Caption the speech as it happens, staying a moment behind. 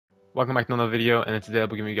Welcome back to another video, and today I'll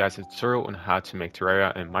be giving you guys a tutorial on how to make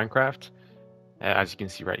Terraria in Minecraft. As you can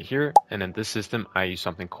see right here, and in this system I use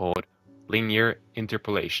something called linear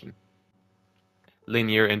interpolation.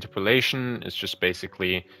 Linear interpolation is just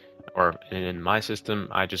basically, or in my system,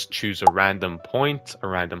 I just choose a random point, a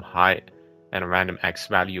random height, and a random x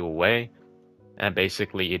value away, and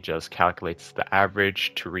basically it just calculates the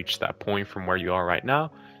average to reach that point from where you are right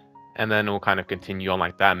now. And then it will kind of continue on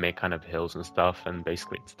like that, make kind of hills and stuff, and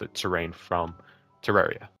basically it's the terrain from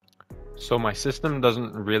Terraria. So my system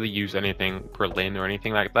doesn't really use anything per lane or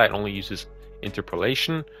anything like that. It only uses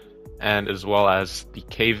interpolation, and as well as the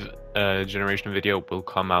cave generation video will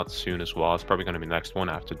come out soon as well. It's probably going to be the next one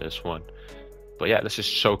after this one. But yeah, let's just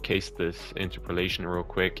showcase this interpolation real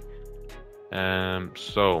quick.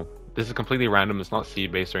 So this is completely random. It's not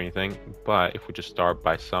seed based or anything. But if we just start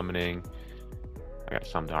by summoning, I got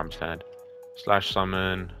some armor stand /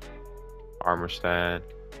 summon armor stand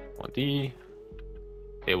 1D.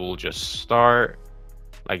 It will just start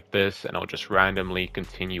like this, and it'll just randomly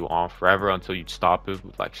continue on forever until you stop it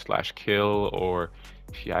with like /kill, or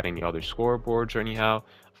if you add any other scoreboards or anyhow.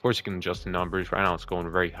 Of course, you can adjust the numbers. Right now, it's going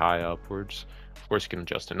very high upwards. Of course, you can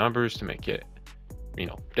adjust the numbers to make it,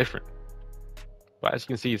 different. But as you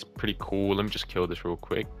can see, it's pretty cool. Let me just kill this real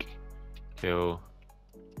quick. Kill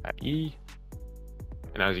at E.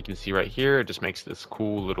 And as you can see right here, it just makes this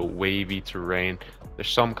cool little wavy terrain. There's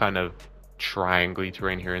some kind of triangle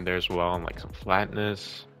terrain here and there as well, and like some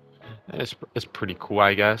flatness. And it's pretty cool,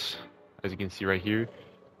 I guess, as you can see right here.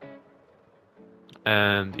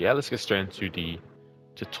 And yeah, let's get straight into the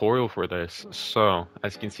tutorial for this. So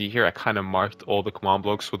as you can see here, I kind of marked all the command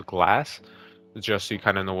blocks with glass just so you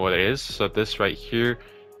kind of know what it is. So this right here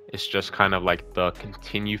is just kind of like the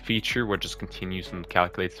continue feature, where it just continues and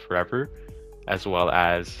calculates forever, as well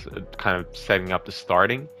as kind of setting up the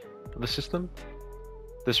starting of the system.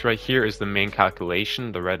 This right here is the main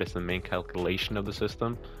calculation. The red is the main calculation of the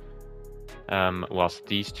system. Whilst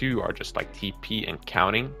these two are just like TP and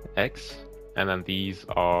counting X. And then these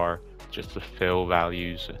are just the fill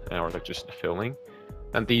values, or like just the filling.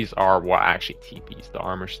 And these are what actually TPs, the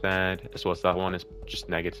armor stand, as well as that one is just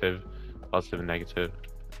negative, positive and negative.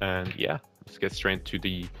 And yeah, let's get straight into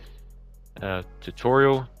the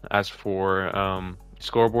tutorial. As for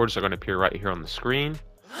scoreboards, are going to appear right here on the screen.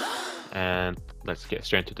 And let's get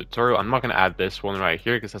straight into the tutorial. I'm not going to add this one right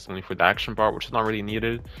here because that's only for the action part, which is not really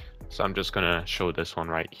needed. So I'm just going to show this one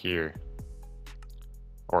right here,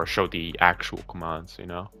 or show the actual commands,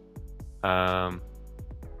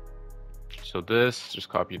 So this, just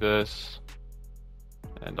copy this,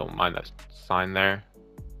 and don't mind that sign there.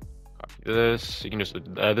 Copy this. You can just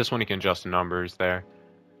this one you can adjust the numbers there.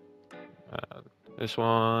 This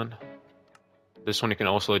one you can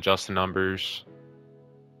also adjust the numbers.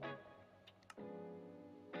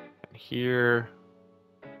 And here,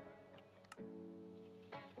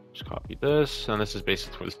 just copy this, and this is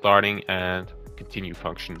basically for the starting and continue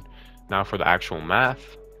function. Now for the actual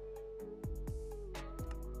math.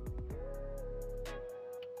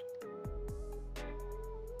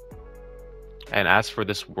 And as for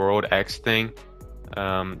this world X thing,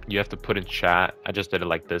 you have to put in chat. I just did it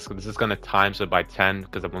like this. This is going to times it by 10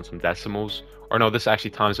 because I want some decimals. Or no, this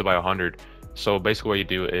actually times it by 100. So basically what you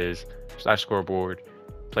do is /scoreboard,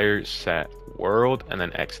 player set world, and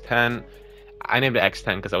then x10. I named it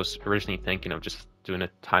x10 because I was originally thinking of just doing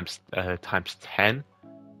it times 10.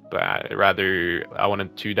 But I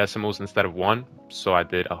wanted 2 decimals instead of 1. So I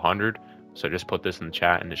did 100. So I just put this in the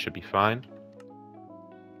chat and it should be fine.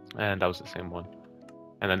 And that was the same one.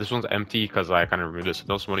 And then this one's empty because I kind of removed this. So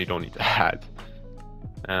this one you don't need to add.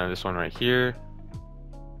 And this one right here.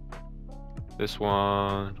 This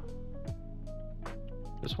one.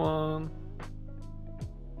 This one.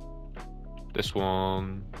 This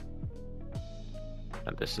one.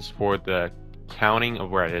 And this is for the counting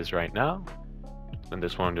of where it is right now. And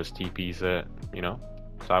this one just TPs it,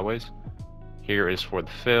 sideways. Here is for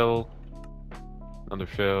the fill. Another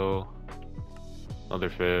fill. Another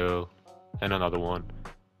fill, and another one.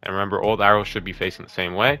 And remember, all the arrows should be facing the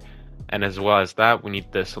same way. And as well as that, we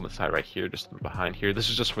need this on the side right here, just behind here. This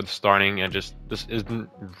is just for the starting, and this isn't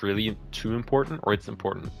really too important, or it's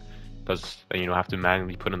important because you have to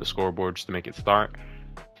manually put in the scoreboards to make it start.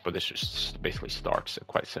 But this just basically starts it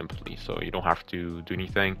quite simply, so you don't have to do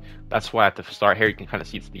anything. That's why at the start here you can kind of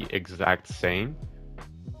see it's the exact same.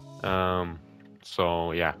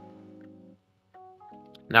 So yeah.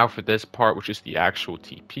 Now for this part, which is the actual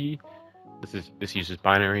TP, this uses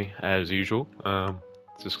binary as usual.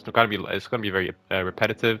 It's gonna be very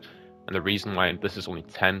repetitive, and the reason why this is only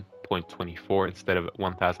 10.24 instead of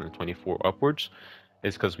 1024 upwards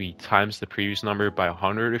is because we times the previous number by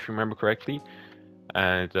 100, if you remember correctly.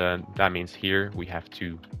 And that means here we have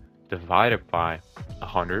to divide it by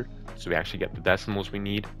 100, so we actually get the decimals we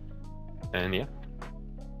need. And yeah,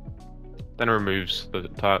 then it removes the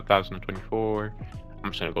 1024.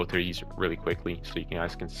 I'm just gonna go through these really quickly so you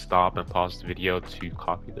guys can stop and pause the video to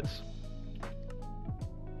copy this.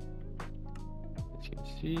 As you can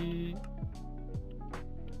see,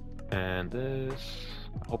 and this.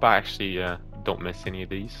 I hope I actually don't miss any of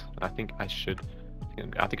these. I think I should.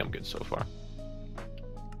 I think I'm good so far.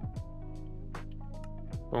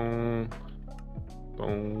 Boom,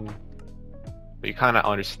 boom. But you kind of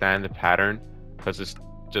understand the pattern because it's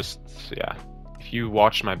just, yeah. If you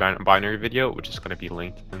watch my binary video, which is going to be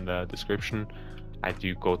linked in the description, I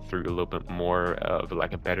do go through a little bit more of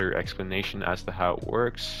like a better explanation as to how it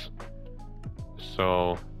works.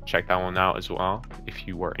 So check that one out as well if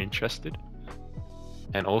you are interested.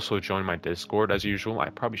 And also join my Discord as usual. I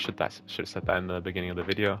probably should have said that in the beginning of the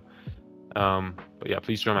video. But yeah,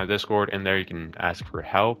 please join my Discord. In there you can ask for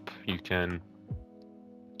help. You can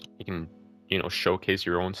showcase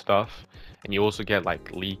your own stuff, and you also get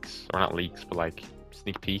like leaks, or not leaks, but like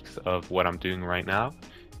sneak peeks of what I'm doing right now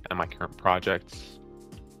and my current projects,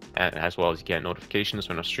 and as well as you get notifications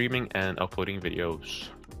when I'm streaming and uploading videos.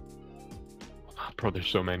 Bro, there's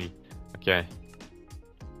so many. Okay,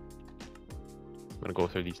 I'm gonna go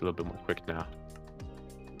through these a little bit more quick now.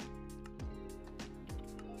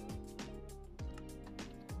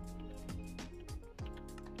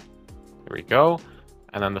 There we go.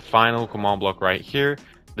 And then the final command block right here,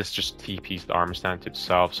 this just TPs the armor stand to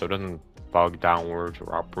itself, so it doesn't bug downwards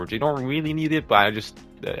or upwards. You don't really need it, but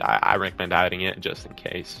I recommend adding it just in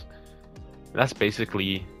case. And that's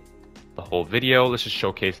basically the whole video. Let's just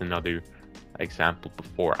showcase another example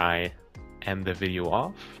before I end the video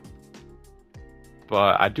off.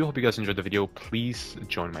 But I do hope you guys enjoyed the video. Please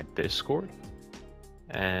join my Discord.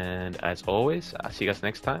 And as always, I'll see you guys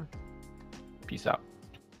next time. Peace out.